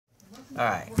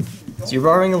Alright. So you're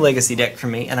borrowing a legacy deck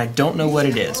from me, and I don't know what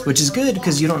it is, which is good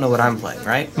because you don't know what I'm playing,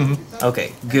 right? Mm-hmm.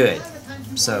 Okay, good.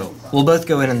 So we'll both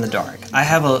go in the dark. I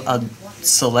have a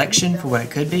selection for what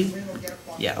it could be.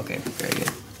 Yeah, okay, very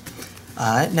good.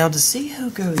 Now to see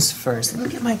who goes first, let me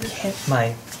get my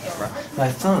phone.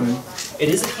 It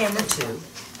is a camera too.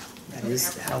 That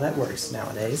is how that works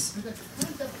nowadays.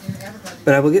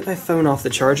 But I will get my phone off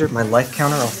the charger, my life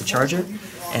counter off the charger,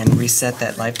 and reset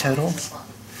that life total.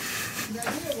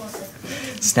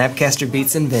 Snapcaster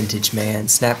beats in vintage, man.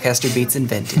 Snapcaster beats in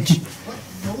vintage.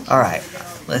 Alright,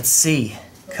 let's see.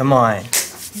 Come on.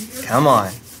 Come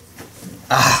on.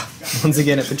 Ah, once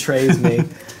again it betrays me.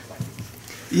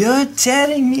 You're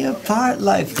tearing me apart,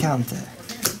 life counter.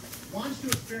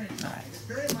 Alright.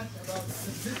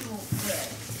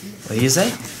 What do you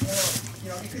say?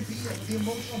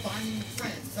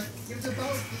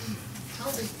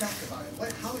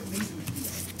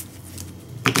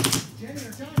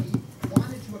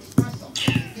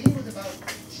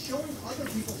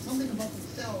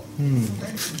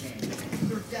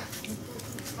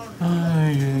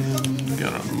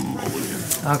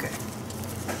 Okay.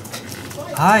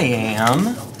 I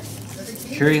am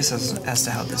curious as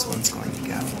to how this one's going to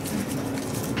go.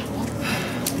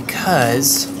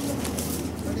 Because...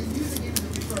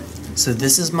 So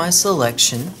this is my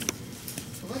selection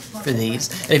for these.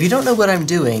 And if you don't know what I'm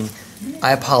doing,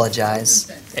 I apologize.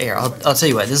 Here, I'll tell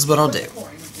you what, this is what I'll do.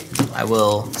 I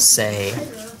will say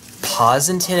pause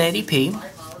in 1080p.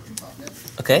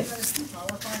 Okay.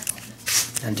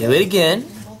 Now do it again.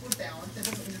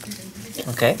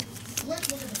 Okay.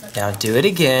 Now do it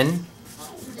again.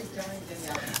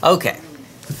 Okay.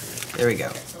 There we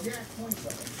go.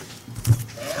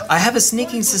 I have a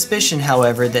sneaking suspicion,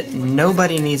 however, that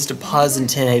nobody needs to pause in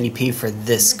 1080p for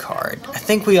this card. I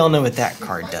think we all know what that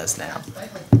card does now.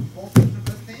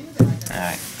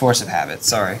 Alright, force of habit,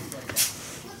 sorry.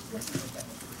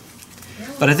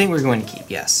 But I think we're going to keep,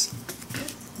 yes.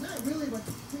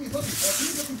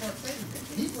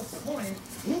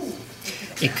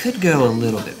 It could go a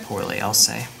little bit poorly, I'll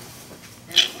say.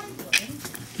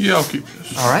 Yeah, I'll keep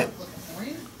this. Alright.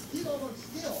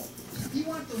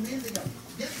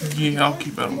 Yeah, I'll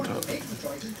keep that on top.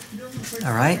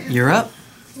 Alright, you're up.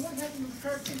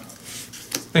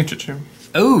 Ancient Tomb.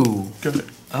 Ooh. Go ahead.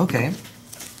 Okay.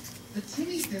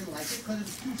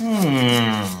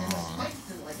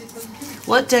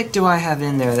 What deck do I have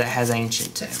in there that has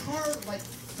Ancient Tomb?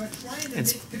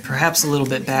 It's perhaps a little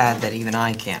bit bad that even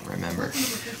I can't remember.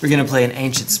 We're going to play an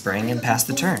Ancient Spring and pass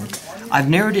the turn. I've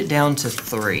narrowed it down to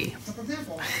 3.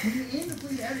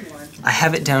 I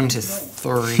have it down to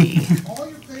 3.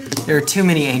 There are too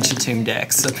many Ancient Tomb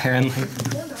decks, apparently.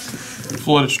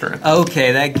 Flusterstorm.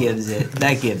 Okay, that gives it.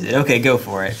 That gives it. Okay, go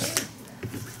for it.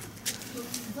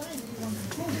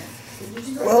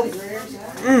 Well,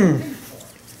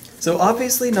 so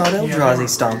obviously not Eldrazi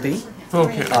Stompy.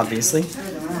 Okay. Obviously.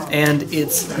 And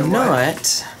it's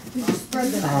not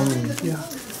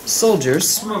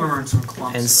soldiers.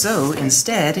 And so,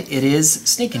 instead, it is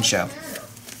Sneak and Show.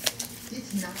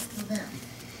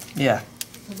 Yeah.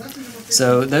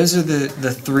 So those are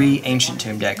the 3 Ancient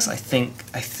Tomb decks I think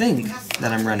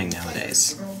that I'm running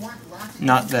nowadays.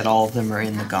 Not that all of them are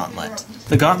in the Gauntlet.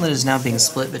 The Gauntlet is now being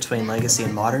split between Legacy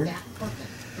and Modern.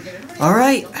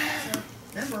 Alright.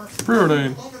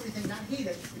 Preordain.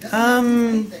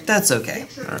 That's okay.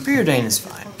 Preordain is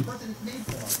fine.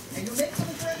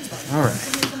 Alright.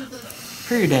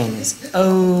 Preordain is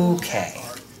okay.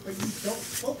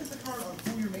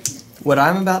 What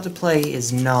I'm about to play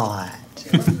is not.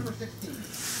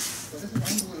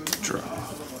 Draw.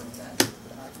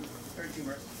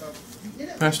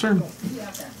 Pass turn.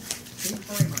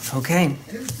 Okay.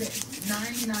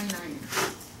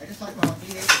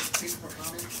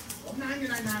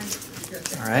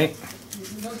 Alright.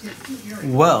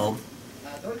 Well,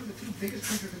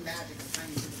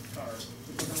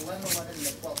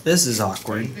 this is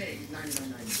awkward.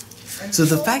 So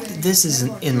the fact that this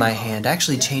isn't in my hand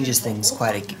actually changes things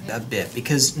quite a bit,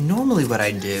 because normally what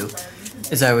I'd do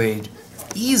is I would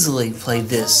easily play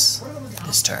this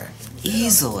turn.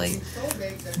 Easily.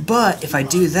 But if I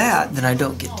do that, then I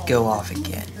don't get to go off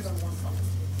again.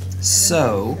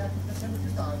 So,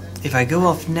 if I go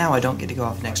off now, I don't get to go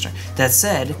off next turn. That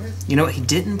said, you know what he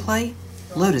didn't play?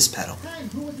 Lotus Petal.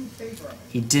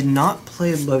 He did not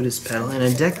play Lotus Petal in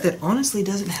a deck that honestly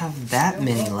doesn't have that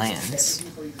many lands.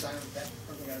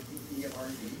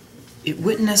 It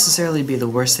wouldn't necessarily be the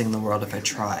worst thing in the world if I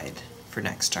tried for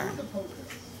next turn.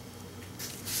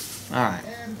 Alright.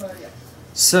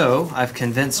 So, I've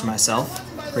convinced myself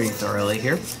pretty thoroughly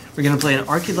here. We're going to play an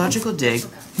Archaeological Dig.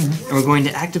 And we're going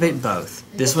to activate both.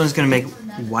 This one is going to make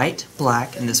white,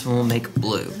 black, and this one will make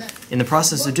blue. In the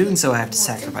process of doing so, I have to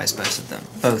sacrifice both of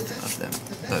them.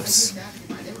 Both.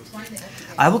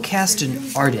 I will cast an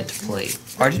Ardent Plea.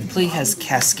 Ardent Plea has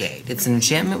Cascade. It's an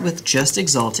enchantment with just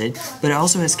Exalted, but it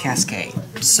also has Cascade.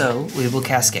 So, we will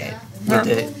Cascade.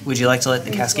 Would you like to let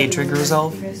the Cascade trigger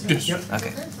resolve? Yes.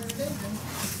 Okay.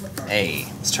 Hey,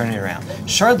 let's turn it around.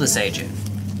 Shardless Agent.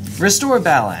 Restore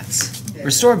Balance.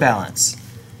 Restore Balance.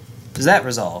 Does that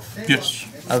resolve? Yes.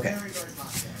 Okay.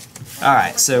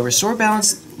 Alright, so Restore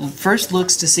Balance first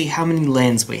looks to see how many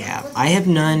lands we have. I have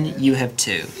none, you have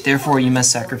 2. Therefore, you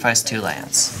must sacrifice 2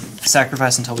 lands.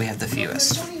 Sacrifice until we have the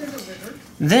fewest.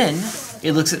 Then,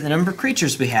 it looks at the number of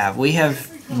creatures we have. We have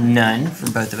none for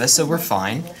both of us, so we're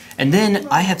fine. And then,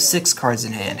 I have 6 cards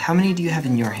in hand. How many do you have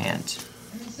in your hand?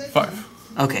 5.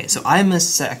 Okay, so I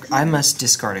must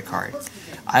discard a card.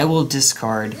 I will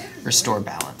discard Restore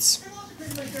Balance.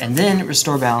 And then,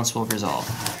 Restore Balance will resolve.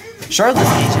 Shardless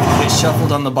Agent is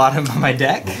shuffled on the bottom of my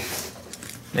deck.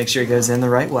 Make sure it goes in the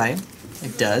right way.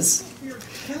 It does.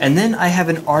 And then I have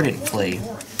an Ardent Plea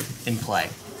in play.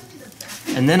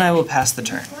 And then I will pass the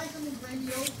turn.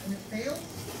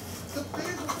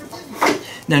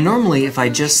 Now normally if I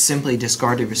just simply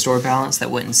discarded Restore Balance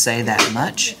that wouldn't say that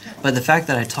much, but the fact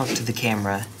that I talked to the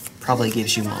camera probably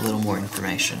gives you a little more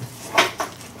information.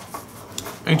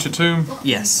 Ancient Tomb.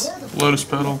 Yes. Lotus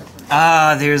Petal.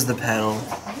 Ah, there's the petal.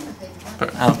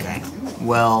 Okay,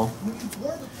 well,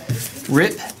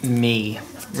 rip me.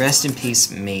 Rest in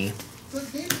peace, me.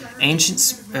 Ancient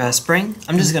Spring,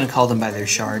 I'm just going to call them by their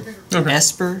shard. Okay.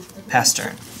 Esper, pass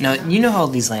turn. Now, you know how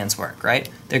these lands work, right?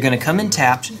 They're going to come in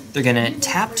tapped, they're going to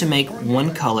tap to make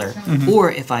one color,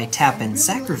 or if I tap and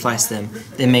sacrifice them,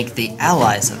 they make the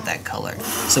allies of that color.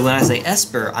 So when I say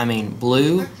Esper, I mean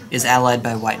blue is allied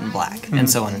by white and black, and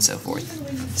so on and so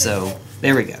forth. So,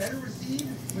 there we go.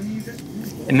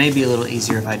 It may be a little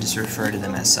easier if I just refer to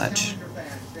them as such.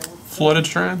 Flooded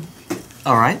Strand.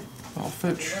 Alright. I'll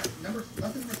fetch.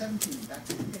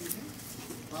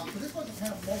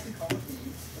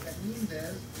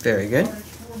 Very good.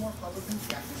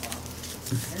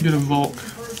 Get a Volk.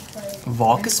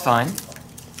 Volk is fine.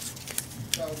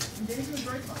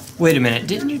 Wait a minute,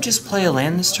 didn't you just play a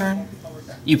land this turn?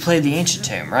 You played the Ancient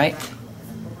Tomb, right?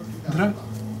 Did I?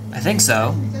 I think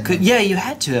so. Yeah, you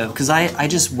had to have, because I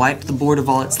just wiped the board of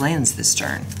all its lands this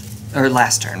turn. Or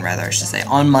last turn, rather, I should say.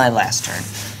 On my last turn.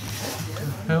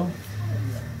 Hell.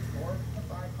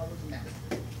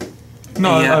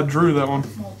 No, Yeah. I drew that one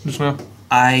just now.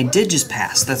 I did just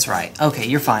pass, that's right. Okay,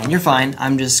 you're fine, you're fine.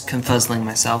 I'm just confuzzling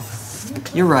myself.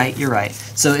 You're right, you're right.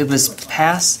 So it was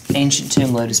pass, Ancient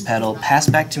Tomb, Lotus Petal, pass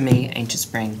back to me, Ancient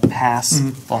Spring, pass,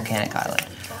 Volcanic Island.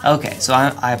 Okay, so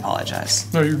I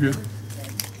apologize. No, you're good.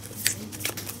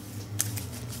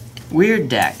 Weird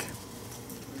deck.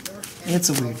 It's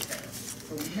a weird deck.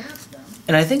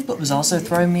 And I think what was also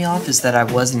throwing me off is that I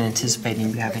wasn't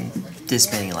anticipating you having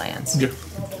this many lands. Yeah.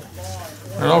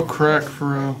 And I'll crack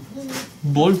for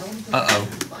blue. Uh-oh.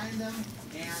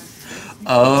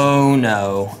 Oh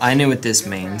no. I knew what this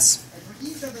means.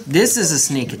 This is a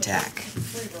sneak attack.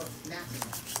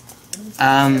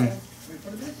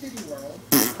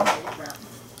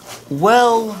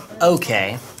 Well,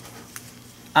 okay.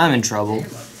 I'm in trouble.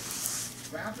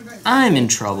 I'm in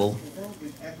trouble.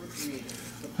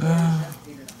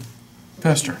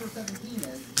 Pester.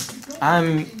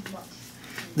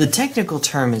 The technical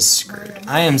term is screwed.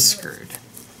 I am screwed.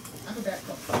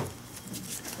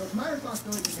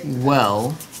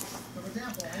 Well,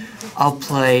 I'll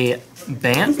play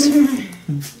Bant.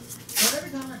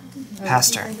 Pass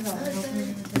turn.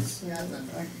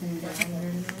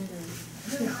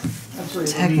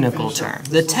 Technical term.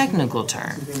 The technical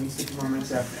term.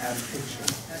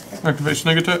 Activate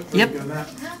Snake Attack. Yep.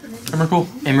 Emrakul.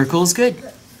 Emrakul is good.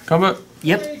 Combat.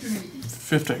 Yep.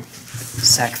 15.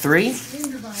 Sack 3.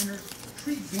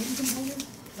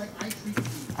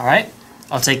 Alright.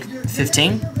 I'll take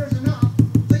 15.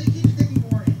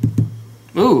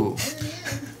 Ooh.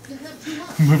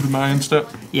 Move to my end step.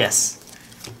 Yes.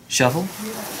 Shuffle.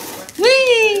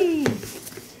 Whee!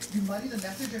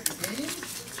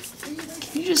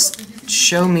 Can you just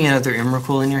show me another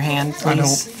Emrakul in your hand, please? I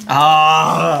don't.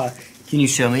 Ah! Can you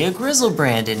show me a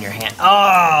Griselbrand in your hand?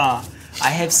 Ah! I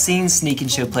have seen Sneak and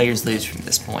Show players lose from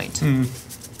this point.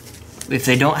 If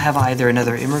they don't have either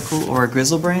another Emrakul or a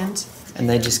Griselbrand, and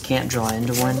they just can't draw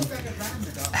into one.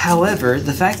 However,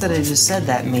 the fact that I just said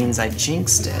that means I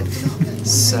jinxed it.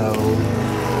 So,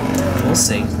 we'll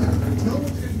see.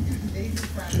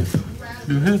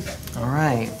 Go ahead.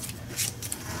 Alright.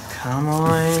 Come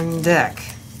on, deck.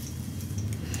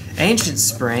 Ancient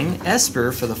Spring,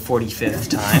 Esper for the 45th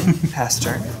time. Pass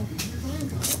turn.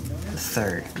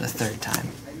 The third time.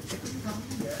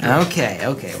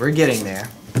 Okay, we're getting there.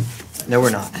 No, we're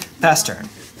not. Pass turn.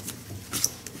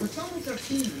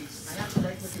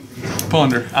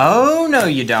 Ponder. Oh, no,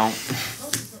 you don't.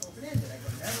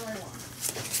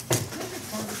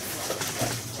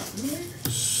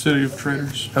 City of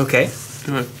Traitors. Okay.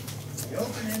 Go ahead.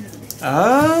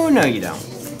 Oh, no, you don't.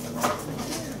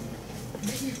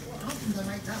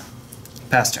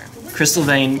 Pass turn. Crystal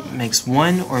Vein makes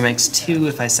 1 or makes 2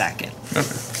 if I sack it. Okay.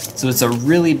 So it's a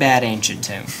really bad Ancient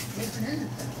Tomb.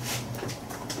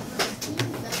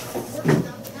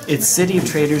 It's City of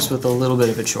Traitors with a little bit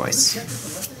of a choice.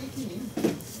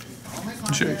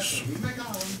 Jace.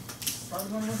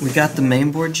 We got the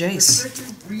main board Jace.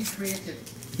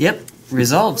 Yep,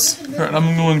 resolves. Alright,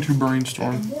 I'm going to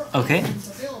Brainstorm. Okay.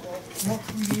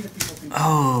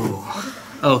 Oh.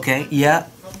 Okay, yeah.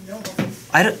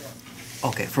 I don't...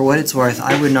 Okay, for what it's worth,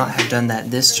 I would not have done that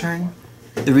this turn.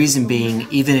 The reason being,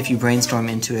 even if you Brainstorm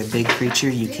into a big creature,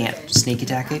 you can't sneak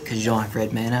attack it because you don't have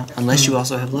red mana, unless you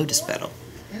also have Lotus Petal.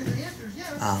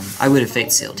 I would have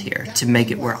Fate Sealed here to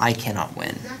make it where I cannot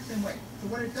win.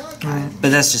 But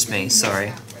that's just me,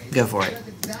 sorry. Go for it.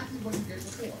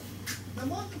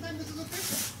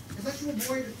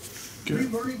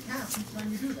 Good.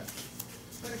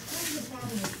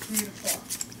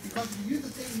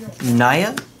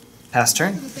 Naya, pass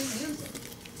turn.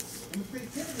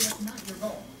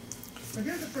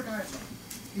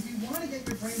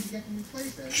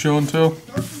 Show and tell.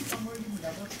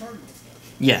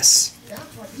 Yes.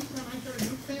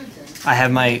 I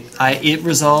have my... it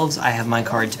resolves, I have my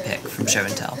card to pick from Show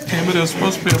and Tell. Damn, it is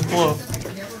supposed to be a bluff.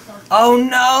 Oh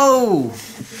no!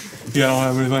 Yeah, I don't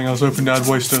have anything else open. I'd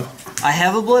waste a... I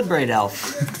have a Bloodbraid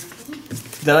Elf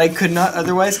that I could not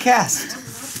otherwise cast.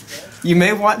 You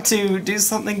may want to do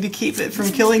something to keep it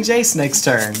from killing Jace next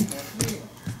turn.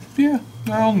 Yeah,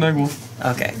 I'll niggle.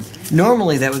 Okay.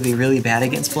 Normally that would be really bad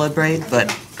against Bloodbraid,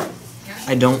 but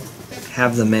I don't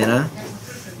have the mana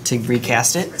to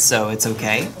recast it, so it's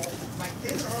okay.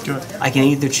 Good. I can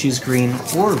either choose green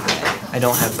or red. I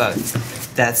don't have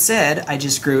both. That said, I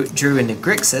just drew into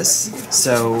Grixis,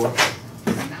 so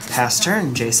pass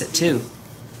turn, Jace at 2.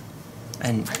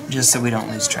 And just so we don't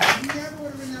lose track.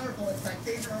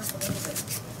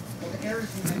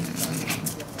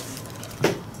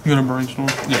 You gonna Brainstorm?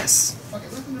 Yes.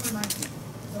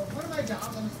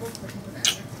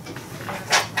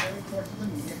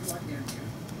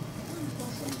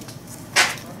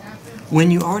 When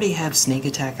you already have Sneak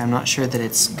Attack, I'm not sure that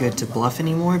it's good to bluff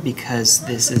anymore because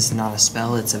this is not a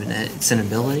spell, it's an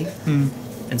ability.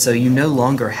 And so you no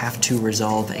longer have to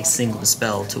resolve a single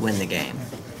spell to win the game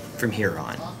from here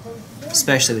on.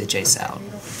 Especially with Jace out.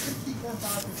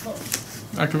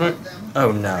 Activate.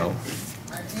 Oh no.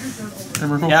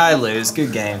 Emrakul. Yeah, I lose.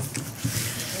 Good game.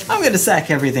 I'm gonna sack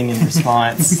everything in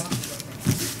response.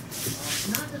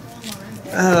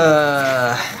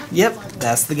 Yep,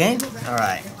 that's the game.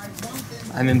 Alright.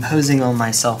 I'm imposing on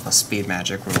myself a speed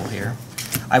magic rule here.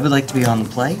 I would like to be on the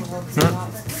play.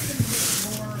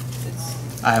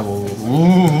 I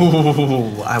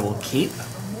will keep,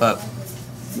 but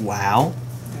wow.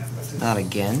 Not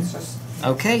again.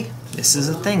 Okay, this is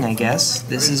a thing, I guess.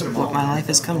 This is what my life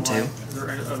has come to.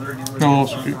 I'll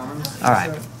also keep.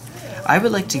 Alright. I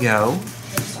would like to go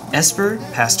Esper,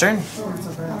 pass turn.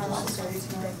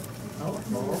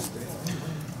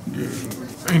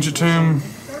 Ancient Tomb.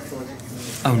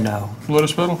 Oh no.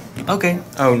 Lotus Petal. Okay.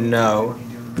 Oh no.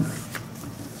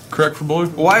 Correct for blue.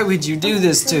 Why would you do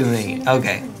this to me?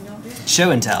 Okay.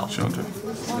 Show and tell. Show and tell.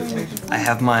 I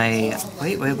have my...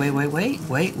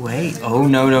 Wait. Oh,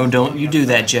 no, don't you do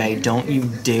that, Jay. Don't you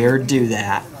dare do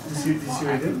that.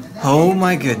 Oh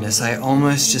my goodness, I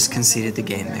almost just conceded the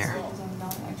game there.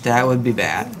 That would be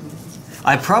bad.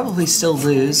 I probably still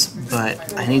lose,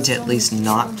 but I need to at least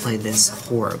not play this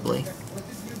horribly.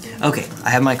 Okay, I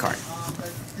have my card.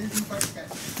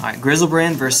 Alright,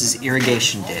 Griselbrand versus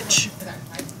Irrigation Ditch.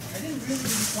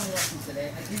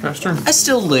 Pass turn. I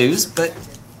still lose, but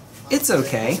it's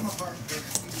okay.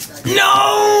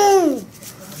 No!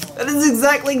 That is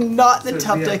exactly not the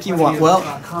top deck you want. Well,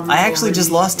 I actually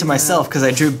just lost to myself because I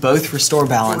drew both Restore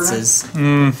Balances.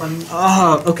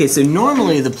 Oh, okay, so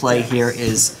normally the play here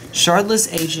is Shardless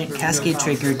Agent, Cascade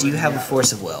Trigger, do you have a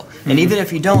Force of Will? And even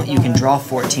if you don't, you can draw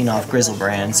 14 off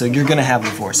Griselbrand, so you're going to have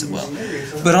a Force of Will.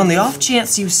 But on the off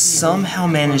chance you somehow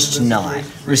manage to not,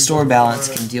 Restore Balance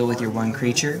can deal with your one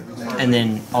creature, and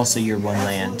then also your one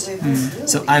land.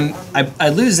 So I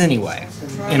lose anyway,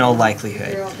 in all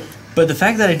likelihood. But the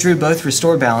fact that I drew both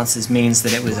Restore Balances means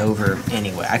that it was over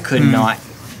anyway. I could not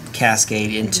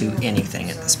cascade into anything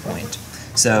at this point.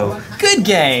 So, good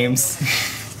games!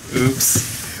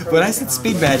 Oops. When I said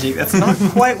speed magic, that's not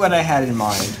quite what I had in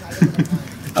mind.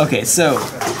 Okay, so,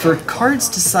 for cards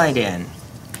to side in,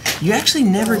 you actually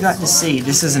never got to see,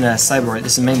 this isn't a sideboard,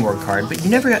 this is a main board card, but you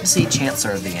never got to see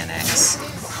Chancellor of the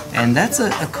NX. And that's a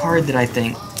card that I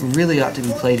think really ought to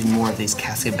be played in more of these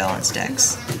CascaBalance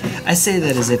decks. I say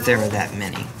that as if there are that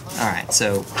many. Alright,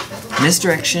 so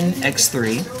Misdirection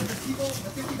X3,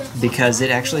 because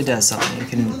it actually does something. It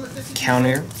can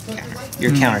counter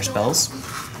your counter spells.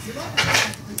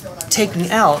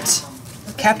 Taking out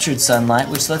Captured Sunlight,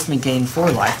 which lets me gain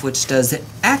 4 life, which does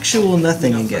actual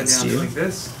nothing against you.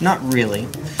 Not really.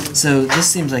 So this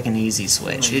seems like an easy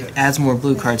switch. It adds more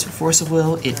blue cards for Force of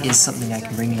Will. It is something I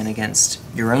can bring in against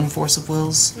your own Force of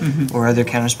Wills, or other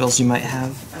counterspells you might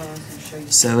have.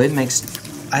 So it makes,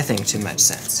 I think, too much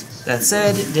sense. That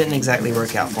said, it didn't exactly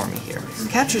work out for me here.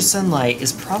 Captured Sunlight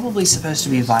is probably supposed to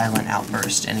be Violent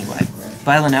Outburst anyway.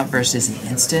 Violent Outburst is an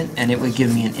instant, and it would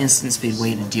give me an instant speed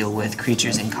way to deal with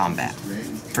creatures in combat,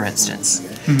 for instance.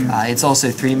 It's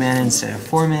also 3 mana instead of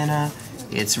 4 mana.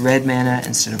 It's red mana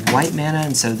instead of white mana,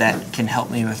 and so that can help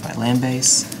me with my land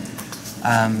base.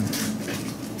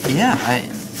 Yeah,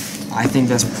 I think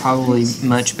that's probably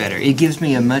much better. It gives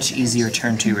me a much easier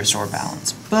turn to restore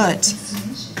balance. But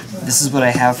this is what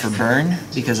I have for burn,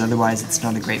 because otherwise it's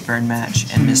not a great burn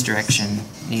match, and Misdirection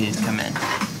needed to come in.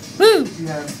 Woo!